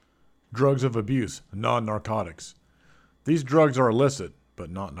Drugs of abuse, non-narcotics. These drugs are illicit, but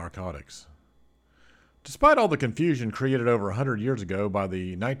not narcotics. Despite all the confusion created over 100 years ago by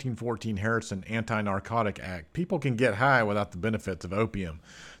the 1914 Harrison Anti-Narcotic Act, people can get high without the benefits of opium.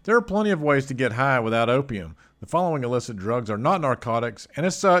 There are plenty of ways to get high without opium. The following illicit drugs are not narcotics, and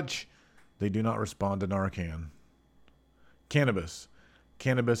as such, they do not respond to Narcan. Cannabis.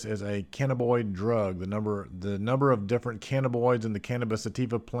 Cannabis is a cannabinoid drug. The number of different cannabinoids in the cannabis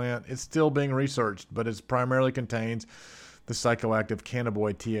sativa plant is still being researched, but it primarily contains the psychoactive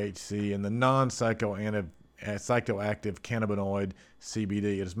cannabinoid THC and the non-psychoactive cannabinoid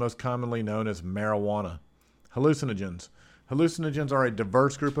CBD. It is most commonly known as marijuana. Hallucinogens. Hallucinogens are a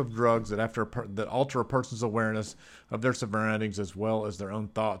diverse group of drugs that alter a person's awareness of their surroundings as well as their own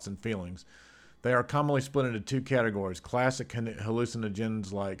thoughts and feelings. They are commonly split into two categories: classic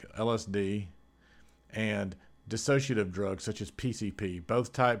hallucinogens like LSD and dissociative drugs such as PCP.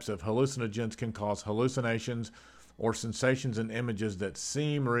 Both types of hallucinogens can cause hallucinations or sensations and images that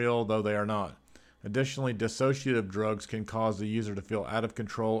seem real though they are not. Additionally, dissociative drugs can cause the user to feel out of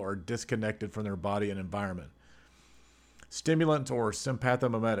control or disconnected from their body and environment. Stimulants or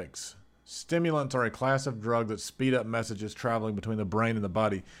sympathomimetics. Stimulants are a class of drugs that speed up messages traveling between the brain and the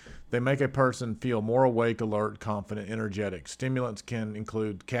body. They make a person feel more awake, alert, confident, energetic. Stimulants can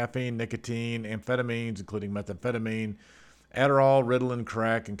include caffeine, nicotine, amphetamines, including methamphetamine, Adderall, Ritalin,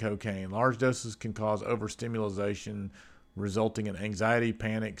 crack, and cocaine. Large doses can cause overstimulation, resulting in anxiety,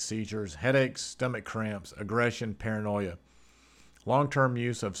 panic, seizures, headaches, stomach cramps, aggression, paranoia. Long-term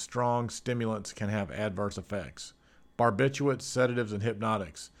use of strong stimulants can have adverse effects. Barbiturates, sedatives, and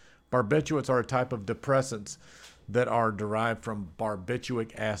hypnotics. Barbiturates are a type of depressants that are derived from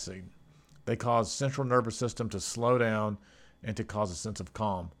barbituric acid. They cause central nervous system to slow down and to cause a sense of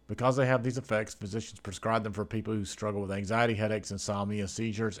calm. Because they have these effects, physicians prescribe them for people who struggle with anxiety, headaches, insomnia,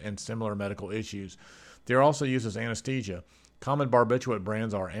 seizures, and similar medical issues. They are also used as anesthesia. Common barbiturate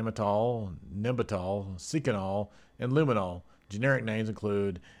brands are Amitol, Nimbatol, Seconal, and Luminol. Generic names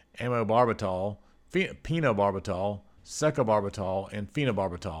include amobarbital, phenobarbital, secobarbital, and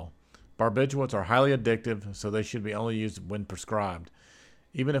phenobarbital. Barbiturates are highly addictive, so they should be only used when prescribed.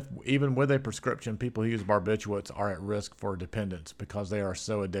 Even with a prescription, people who use barbiturates are at risk for dependence because they are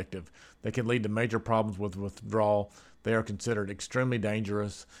so addictive. They can lead to major problems with withdrawal. They are considered extremely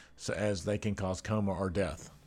dangerous as they can cause coma or death.